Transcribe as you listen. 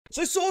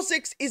So Saw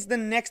 6 is the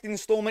next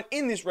installment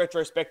in this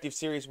retrospective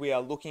series we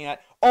are looking at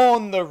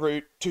on the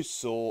route to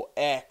Saw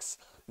X.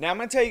 Now I'm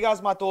going to tell you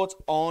guys my thoughts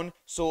on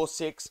Saw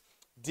 6.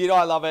 Did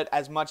I love it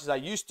as much as I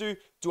used to?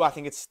 Do I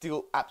think it's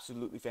still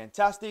absolutely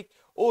fantastic?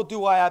 Or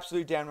do I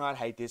absolutely downright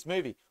hate this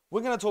movie?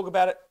 We're going to talk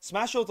about it.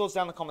 Smash your thoughts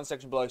down in the comment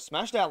section below.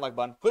 Smash that like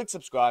button. Click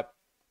subscribe.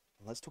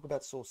 And let's talk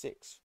about Saw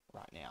 6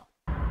 right now.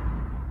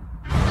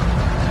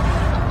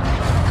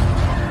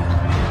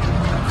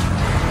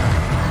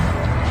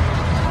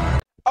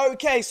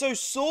 Okay, so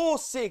Saw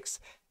 6,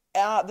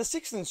 the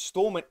sixth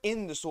installment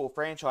in the Saw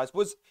franchise,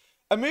 was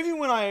a movie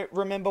when I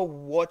remember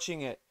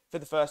watching it for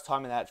the first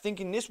time in that,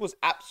 thinking this was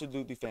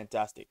absolutely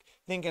fantastic.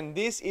 Thinking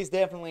this is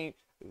definitely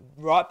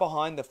right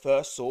behind the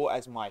first Saw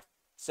as my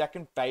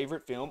second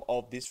favorite film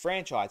of this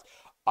franchise.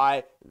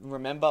 I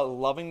remember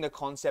loving the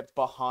concept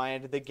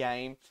behind the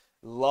game,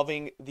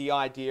 loving the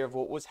idea of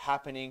what was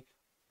happening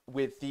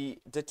with the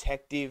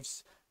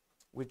detectives,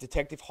 with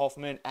Detective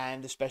Hoffman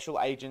and the special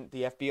agent,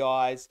 the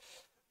FBI's.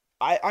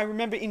 I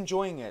remember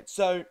enjoying it.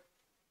 So,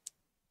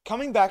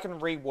 coming back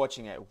and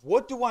rewatching it,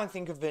 what do I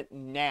think of it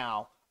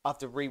now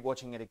after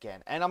rewatching it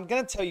again? And I'm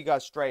going to tell you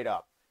guys straight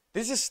up,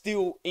 this is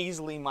still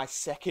easily my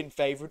second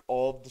favorite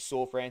of the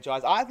Saw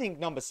franchise. I think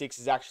number 6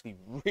 is actually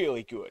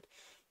really good.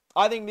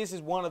 I think this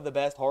is one of the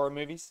best horror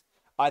movies.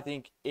 I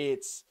think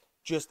it's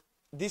just,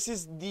 this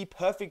is the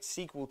perfect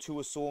sequel to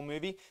a Saw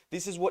movie.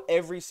 This is what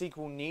every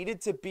sequel needed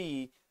to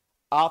be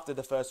after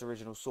the first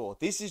original Saw.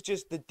 This is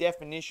just the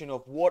definition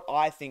of what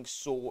I think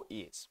Saw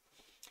is.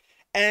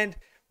 And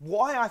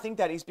why I think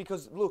that is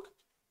because, look,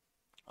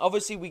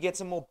 obviously we get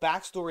some more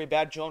backstory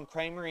about John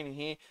Kramer in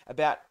here,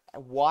 about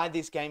why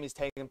this game is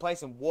taking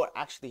place and what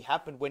actually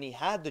happened when he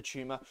had the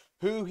tumor,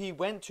 who he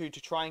went to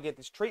try and get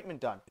this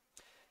treatment done.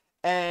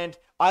 And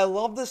I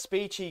love the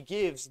speech he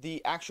gives,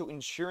 the actual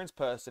insurance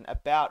person,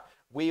 about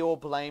we all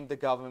blame the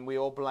government, we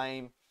all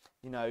blame,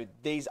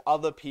 these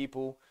other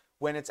people,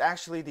 when it's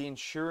actually the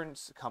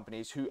insurance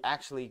companies who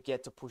actually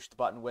get to push the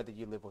button whether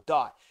you live or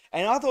die.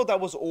 And I thought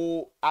that was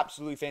all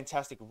absolutely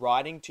fantastic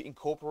writing to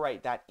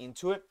incorporate that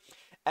into it.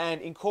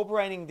 And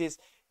incorporating this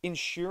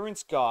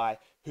insurance guy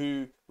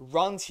who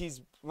runs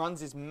his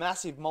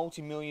massive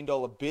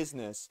multi-million-dollar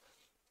business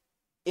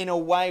in a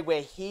way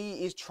where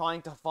he is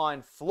trying to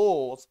find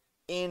flaws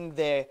in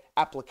their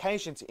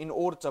applications in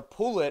order to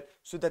pull it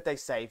so that they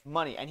save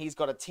money. And he's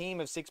got a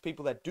team of 6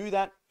 people that do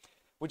that,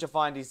 which I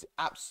find is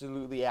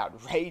absolutely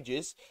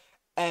outrageous.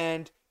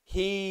 And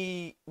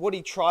what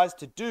he tries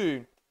to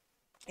do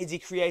is he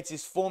creates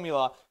this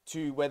formula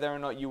to whether or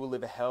not you will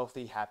live a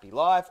healthy, happy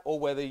life or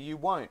whether you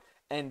won't.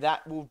 And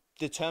that will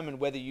determine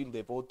whether you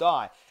live or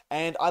die.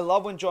 And I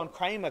love when John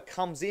Kramer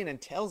comes in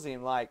and tells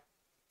him, like,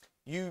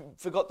 you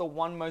forgot the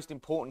one most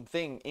important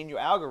thing in your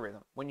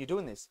algorithm when you're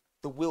doing this,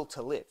 the will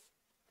to live.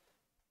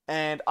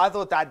 And I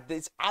thought that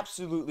it's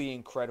absolutely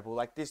incredible.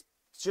 Like, this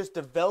just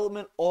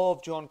development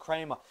of John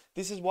Kramer.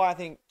 This is why I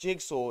think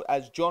Jigsaw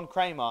as John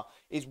Kramer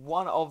is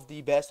one of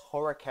the best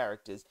horror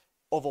characters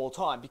of all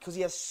time, because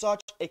he has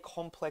such a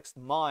complex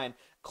mind,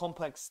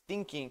 complex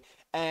thinking,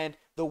 and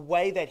the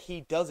way that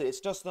he does it,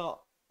 it's just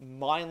not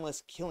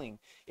mindless killing.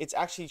 It's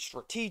actually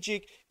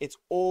strategic. It's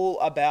all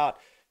about,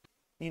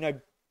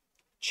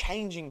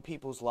 changing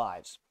people's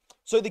lives.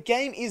 So the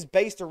game is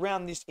based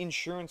around this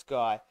insurance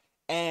guy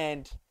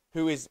and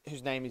whose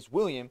name is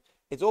William.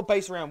 It's all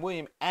based around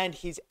William and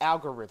his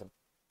algorithm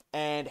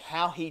and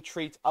how he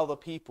treats other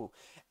people.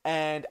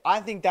 And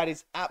I think that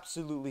is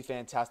absolutely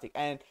fantastic.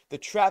 And the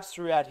traps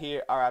throughout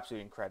here are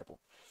absolutely incredible.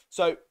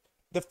 So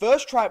the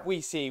first trap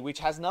we see, which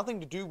has nothing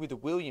to do with the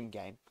William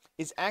game,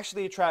 is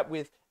actually a trap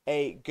with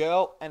a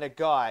girl and a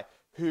guy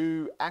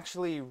who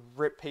actually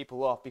rip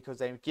people off because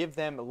they give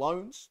them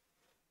loans.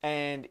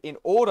 And in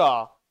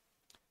order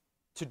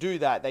to do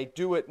that, they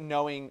do it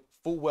knowing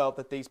full well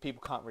that these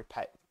people can't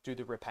do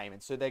the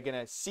repayment. So they're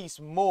going to cease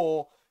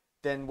more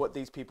than what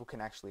these people can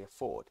actually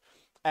afford.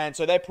 And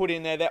so they put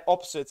in there their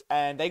opposites,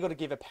 and they got to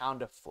give a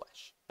pound of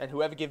flesh. And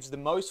whoever gives the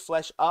most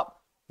flesh up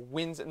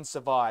wins and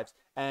survives.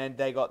 And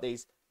they got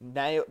these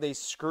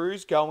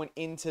screws going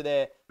into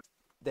their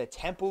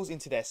temples,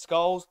 into their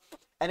skulls.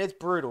 And it's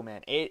brutal,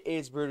 man. It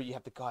is brutal. You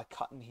have the guy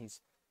cutting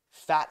his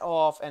fat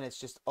off, and it's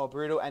just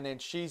brutal. And then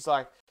she's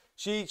like,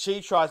 she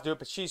tries to do it,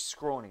 but she's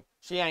scrawny.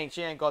 She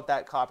ain't got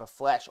that type of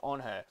flesh on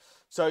her.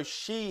 So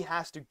she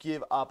has to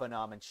give up an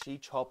arm, and she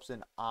chops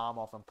an arm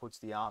off and puts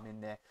the arm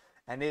in there.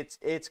 And it's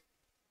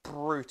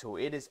brutal.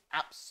 It is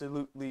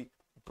absolutely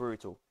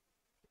brutal.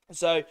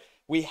 So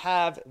we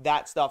have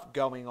that stuff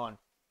going on.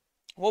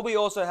 What we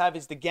also have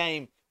is the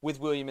game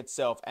with William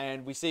itself.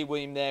 And we see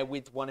William there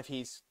with one of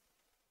his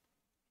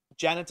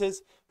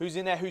janitors who's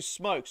in there, who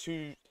smokes,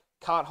 who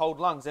can't hold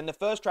lungs. And the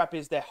first trap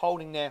is they're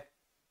holding their...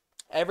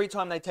 Every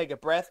time they take a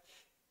breath,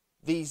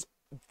 these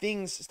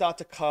things start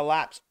to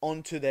collapse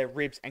onto their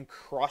ribs and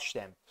crush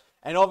them.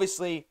 And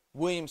obviously,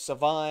 William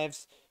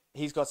survives.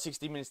 He's got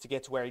 60 minutes to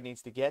get to where he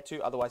needs to get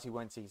to. Otherwise, he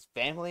won't see his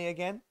family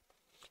again.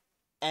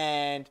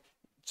 And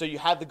so you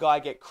have the guy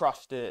get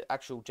crushed, the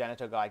actual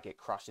janitor guy get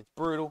crushed. It's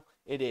brutal.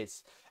 It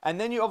is. And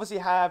then you obviously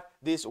have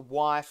this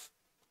wife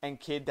and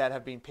kid that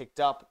have been picked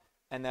up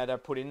and that are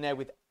put in there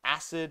with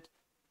acid.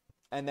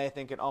 And they're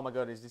thinking, oh my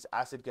God, is this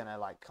acid going to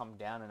like come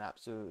down and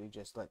absolutely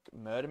just like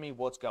murder me?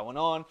 What's going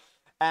on?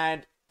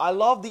 And I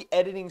love the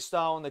editing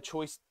style and the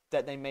choice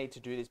that they made to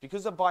do this,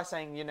 because by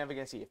saying you're never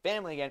going to see your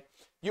family again,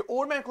 you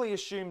automatically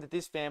assume that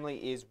this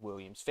family is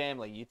William's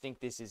family. You think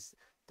this is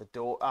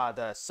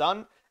the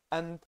son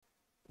and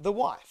the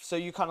wife. So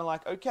you kind of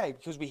like, okay,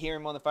 because we hear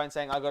him on the phone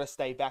saying, I got to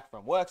stay back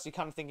from work. So you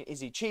kind of think, is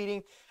he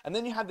cheating? And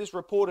then you have this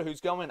reporter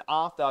who's going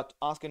after,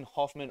 asking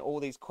Hoffman all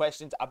these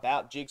questions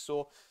about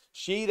Jigsaw.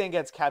 She then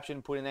gets captured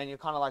and put in there, and you're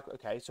kind of like,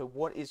 okay, so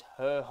what is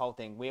her whole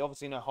thing? We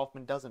obviously know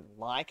Hoffman doesn't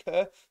like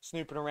her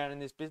snooping around in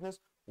this business.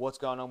 What's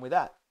going on with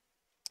that?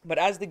 But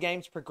as the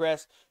games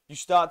progress, you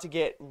start to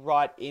get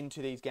right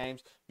into these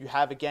games. You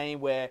have a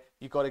game where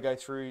you've got to go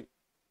through,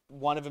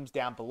 one of them's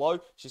down below.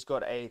 She's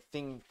got a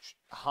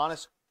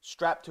harness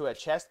strapped to her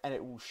chest, and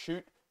it will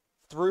shoot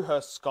through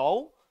her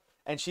skull.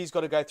 And she's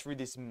got to go through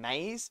this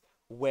maze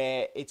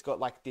where it's got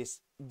like this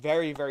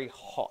very, very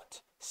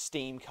hot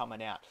steam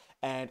coming out.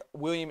 And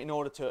William, in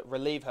order to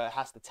relieve her,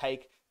 has to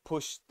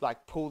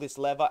pull this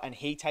lever, and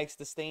he takes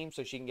the steam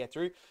so she can get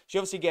through. She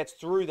obviously gets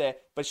through there,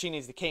 but she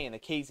needs the key, and the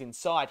key's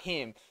inside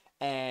him.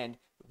 And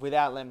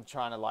without them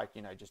trying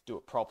to just do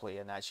it properly,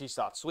 and that she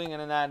starts swinging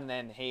and that, and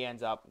then she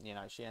ends up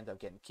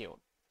getting killed.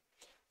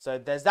 So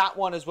there's that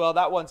one as well.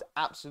 That one's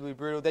absolutely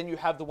brutal. Then you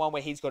have the one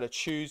where he's got to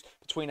choose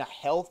between a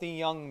healthy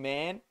young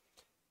man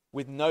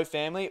with no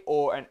family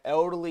or an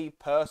elderly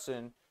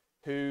person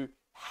who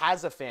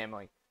has a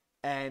family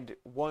and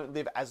won't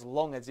live as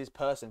long as this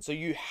person. So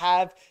you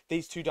have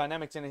these two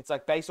dynamics, and it's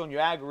like, based on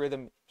your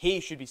algorithm, he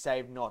should be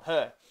saved, not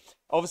her.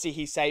 Obviously,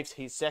 he saves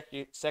his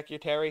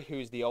secretary,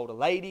 who's the older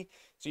lady.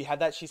 So you have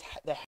that.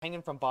 They're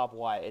hanging from barbed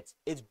wire.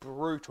 It's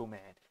brutal, man.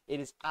 It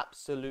is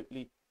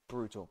absolutely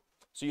brutal.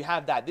 So you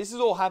have that. This is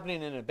all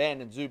happening in an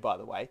abandoned zoo, by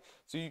the way.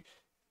 So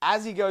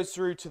as he goes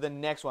through to the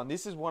next one,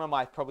 this is one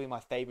of probably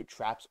my favorite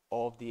traps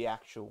of the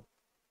actual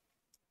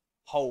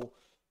whole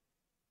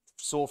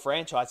Saw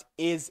franchise,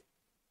 is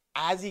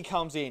as he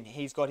comes in,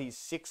 he's got his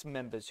 6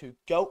 members who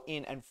go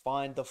in and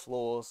find the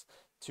flaws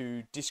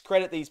to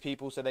discredit these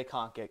people so they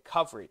can't get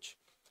coverage.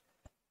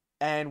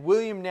 And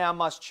William now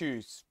must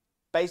choose,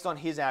 based on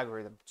his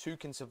algorithm, 2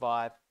 can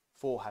survive,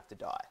 4 have to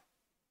die.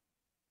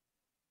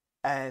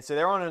 And so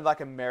they're on like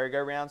a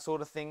merry-go-round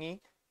sort of thingy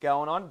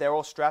going on. They're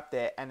all strapped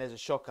there, and there's a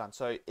shotgun.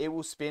 So it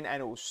will spin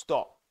and it will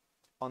stop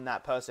on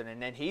that person.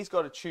 And then he's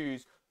got to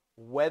choose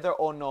whether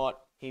or not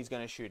he's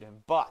going to shoot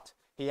him. But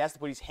he has to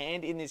put his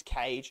hand in this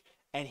cage,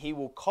 and he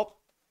will cop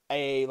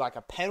a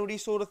penalty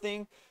sort of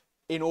thing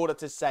in order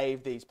to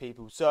save these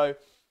people. So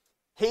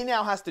he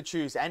now has to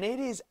choose, and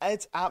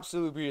it's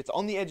absolutely beautiful. It's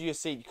on the edge of your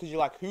seat, because you're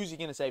like, who's he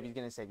going to save? He's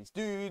going to save his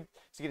dude.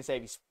 Is he going to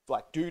save his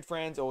dude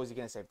friends, or is he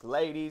going to save the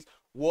ladies?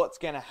 What's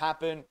going to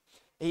happen?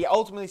 He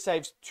ultimately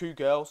saves 2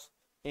 girls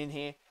in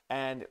here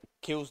and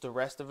kills the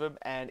rest of them,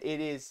 and it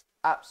is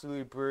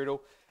absolutely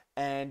brutal.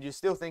 And you're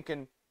still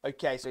thinking,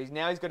 okay, so he's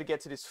got to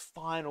get to this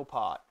final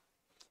part.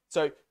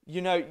 So,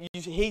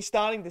 he's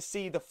starting to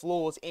see the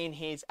flaws in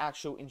his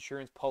actual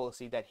insurance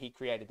policy that he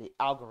created, the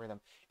algorithm.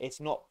 It's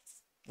not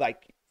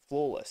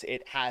flawless.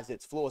 It has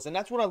its flaws. And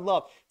that's what I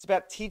love. It's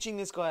about teaching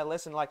this guy a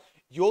lesson.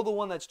 You're the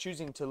one that's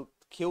choosing to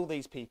kill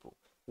these people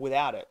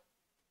without it.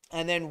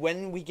 And then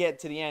when we get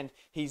to the end,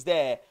 he's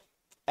there.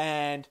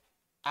 And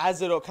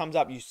as it all comes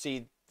up, you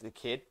see the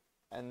kid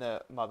and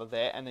the mother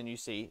there. And then you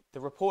see the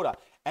reporter.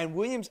 And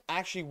William's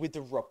actually with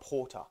the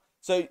reporter.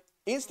 So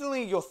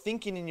instantly you're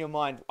thinking in your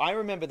mind, I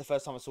remember the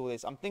first time I saw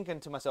this, I'm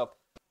thinking to myself,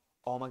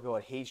 oh my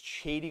God, he's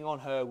cheating on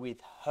her with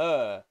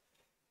her.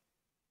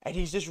 And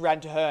he's just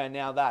ran to her and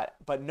now that.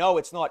 But no,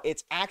 it's not.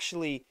 It's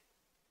actually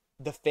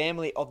the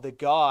family of the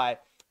guy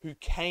who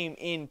came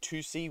in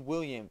to see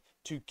William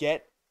to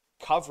get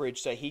coverage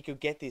so he could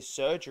get this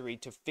surgery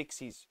to fix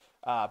his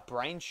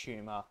brain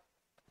tumor.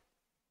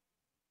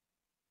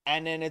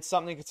 And then it's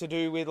something to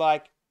do with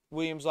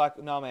William's like,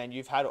 no man,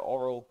 you've had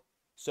oral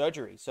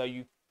surgery. So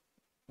you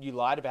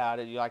lied about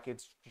it. You're like,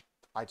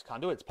 I just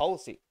can't do it. It's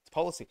policy. It's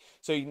policy.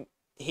 So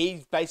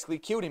he basically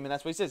killed him, and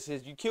that's what he says. He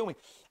says, you kill me.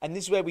 And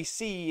this is where we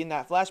see in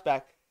that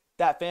flashback,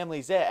 that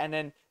family's there, and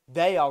then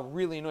they are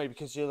really annoyed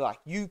because you're like,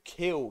 you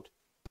killed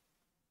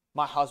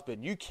my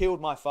husband. You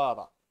killed my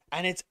father.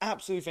 And it's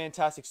absolutely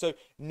fantastic. So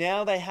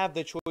now they have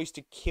the choice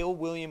to kill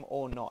William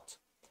or not.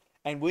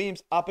 And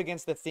William's up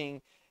against the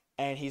thing,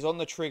 and he's on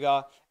the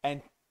trigger,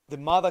 and the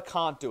mother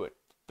can't do it.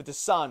 But the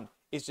son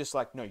is just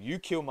like, no, you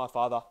killed my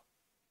father.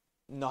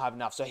 Not have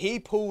enough. So he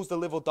pulls the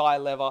live or die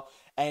lever,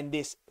 and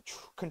this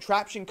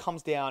contraption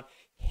comes down,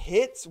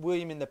 hits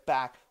William in the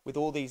back with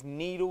all these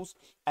needles,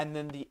 and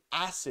then the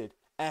acid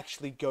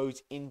actually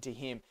goes into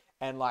him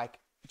and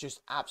just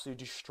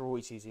absolutely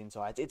destroys his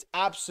insides. It's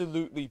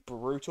absolutely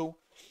brutal.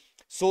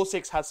 Saw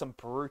 6 has some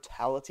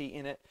brutality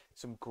in it,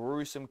 some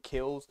gruesome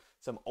kills,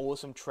 some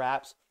awesome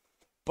traps.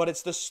 But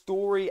it's the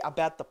story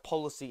about the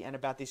policy and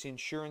about this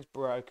insurance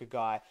broker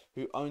guy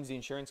who owns the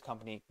insurance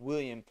company,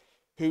 William,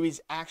 who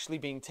is actually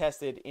being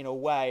tested in a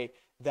way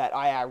that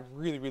I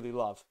really, really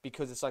love,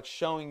 because it's like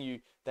showing you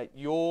that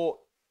you're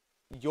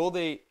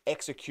the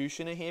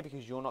executioner here,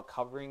 because you're not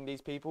covering these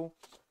people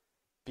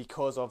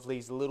because of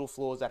these little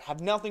flaws that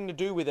have nothing to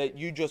do with it.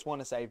 You just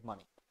want to save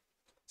money.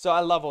 So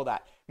I love all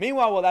that.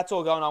 Meanwhile, while that's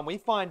all going on, we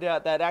find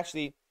out that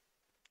actually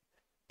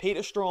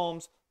Peter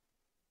Storm's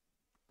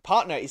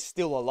partner is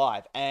still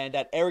alive, and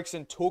that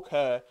Erickson took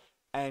her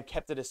and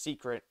kept it a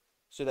secret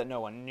so that no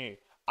one knew.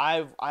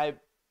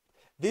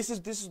 This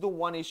is the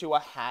one issue I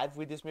have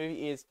with this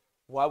movie is,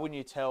 why wouldn't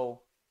you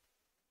tell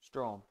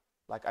Storm?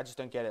 Like, I just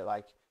don't get it.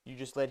 Like, you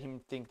just let him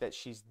think that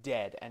she's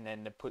dead, and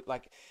then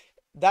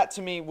that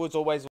to me was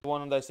always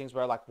one of those things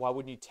where, like, why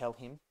wouldn't you tell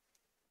him?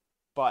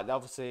 But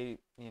obviously,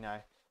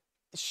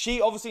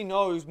 she obviously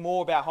knows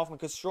more about Hoffman,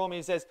 because Storm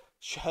says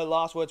her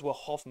last words were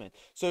Hoffman.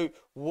 So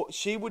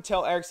she would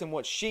tell Erickson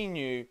what she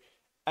knew,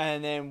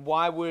 and then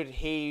why would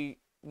he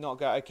not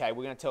go, okay,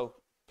 we're going to tell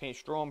Peter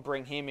Storm,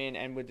 bring him in,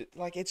 and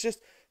it's just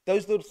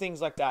those little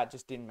things like that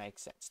just didn't make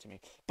sense to me.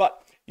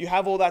 But you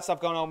have all that stuff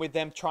going on with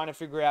them trying to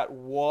figure out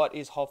what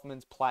is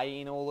Hoffman's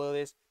play in all of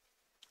this.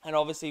 And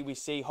obviously we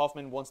see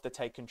Hoffman wants to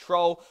take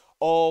control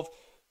of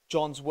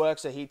John's work,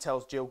 so he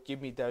tells Jill,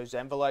 give me those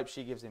envelopes.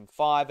 She gives him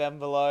 5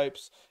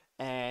 envelopes,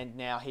 and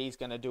now he's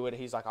going to do it.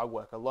 He's like, I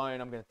work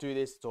alone, I'm going to do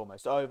this, it's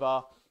almost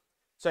over.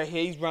 So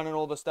he's running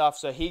all the stuff,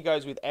 so he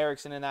goes with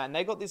Erickson and that, and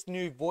they got this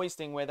new voice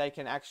thing where they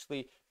can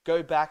actually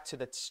go back to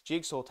the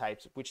Jigsaw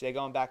tapes, which they're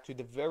going back to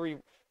the very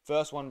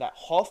first one that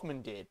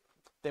Hoffman did,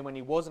 then when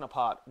he wasn't a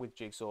part with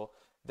Jigsaw,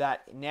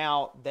 that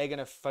now they're going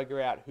to figure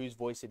out whose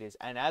voice it is.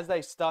 And as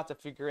they start to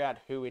figure out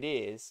who it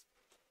is,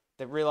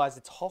 they realize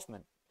it's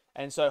Hoffman.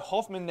 And so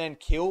Hoffman then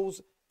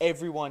kills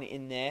everyone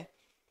in there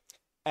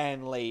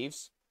and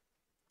leaves,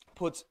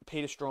 puts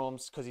Peter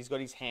Storm's, because he's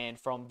got his hand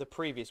from the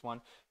previous one,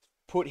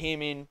 put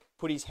him in,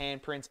 put his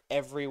handprints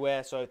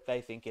everywhere so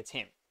they think it's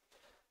him.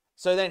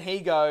 So then he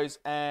goes,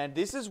 and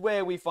this is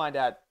where we find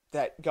out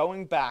that,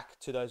 going back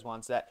to those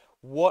ones, that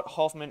what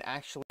Hoffman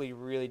actually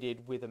really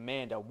did with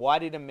Amanda. Why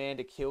did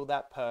Amanda kill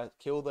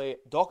the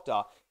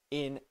doctor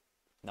in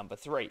number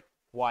 3?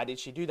 Why did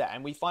she do that?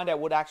 And we find out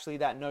what actually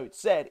that note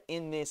said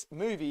in this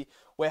movie,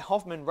 where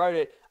Hoffman wrote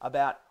it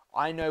about,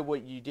 I know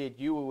what you did.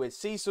 You were with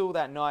Cecil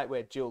that night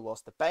where Jill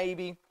lost the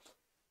baby.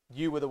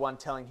 You were the one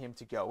telling him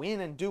to go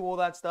in and do all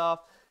that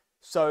stuff.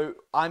 So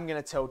I'm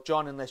going to tell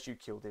John unless you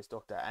kill this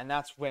doctor. And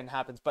that's when it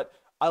happens. But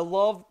I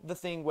love the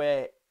thing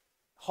where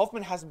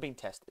Hoffman hasn't been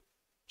tested.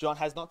 John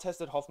has not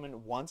tested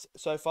Hoffman once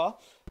so far.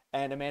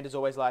 And Amanda's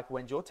always like,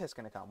 when's your test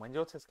going to come? When's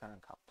your test going to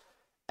come?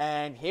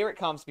 And here it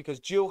comes, because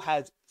Jill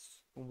has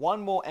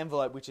one more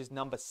envelope, which is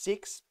number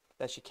 6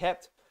 that she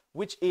kept,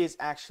 which is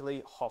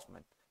actually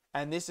Hoffman.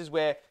 And this is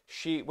where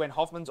when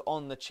Hoffman's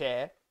on the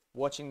chair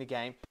watching the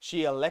game,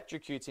 she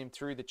electrocutes him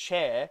through the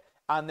chair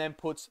and then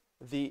puts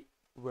the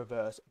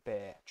reverse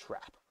bear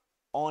trap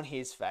on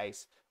his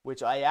face,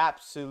 which I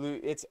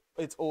absolutely,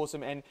 it's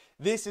awesome. And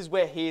this is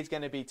where he's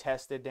going to be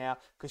tested now,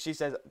 because she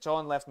says,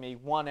 John left me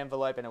one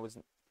envelope, and it was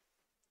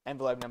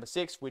envelope number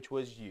 6, which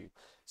was you.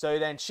 So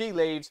then she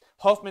leaves.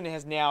 Hoffman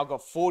has now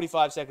got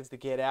 45 seconds to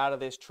get out of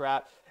this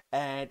trap,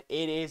 and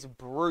it is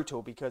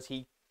brutal, because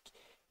he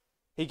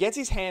gets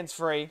his hands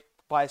free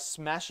by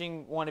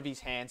smashing one of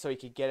his hands so he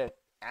could get it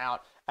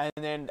out, and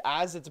then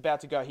as it's about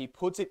to go, he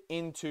puts it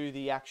into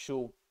the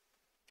actual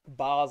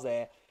bars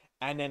there,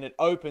 and then it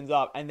opens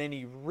up, and then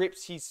he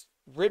rips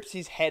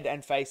his head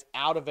and face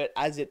out of it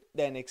as it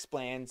then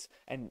expands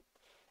and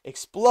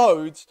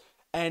explodes,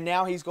 and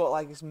now he's got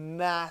like this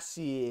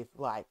massive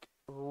like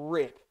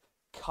rip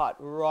cut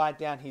right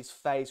down his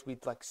face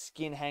with like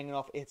skin hanging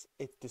off. It's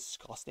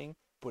disgusting,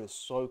 but it's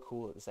so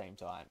cool at the same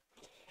time.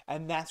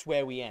 And that's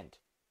where we end.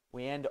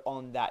 We end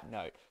on that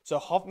note. So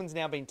Hoffman's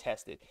now been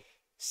tested.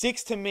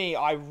 6, to me,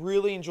 I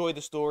really enjoyed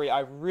the story.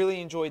 I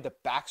really enjoyed the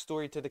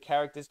backstory to the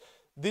characters.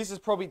 This is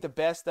probably the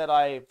best that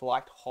I've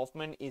liked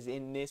Hoffman is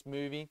in this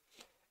movie.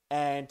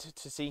 And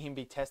to see him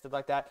be tested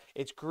like that,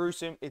 it's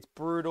gruesome, it's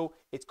brutal,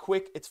 it's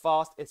quick, it's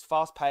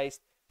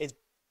fast-paced, it's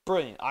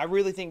brilliant. I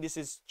really think this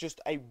is just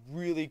a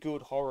really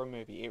good horror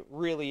movie. It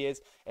really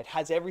is. It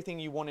has everything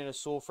you want in a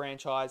Saw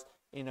franchise,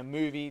 in a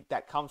movie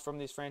that comes from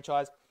this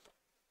franchise.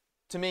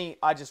 To me,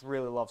 I just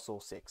really love Saw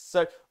 6.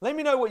 So let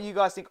me know what you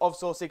guys think of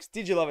Saw 6.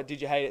 Did you love it?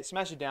 Did you hate it?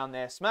 Smash it down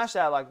there. Smash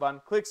that like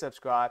button. Click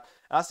subscribe.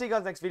 And I'll see you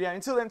guys next video.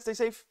 Until then, stay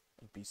safe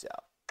and peace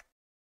out.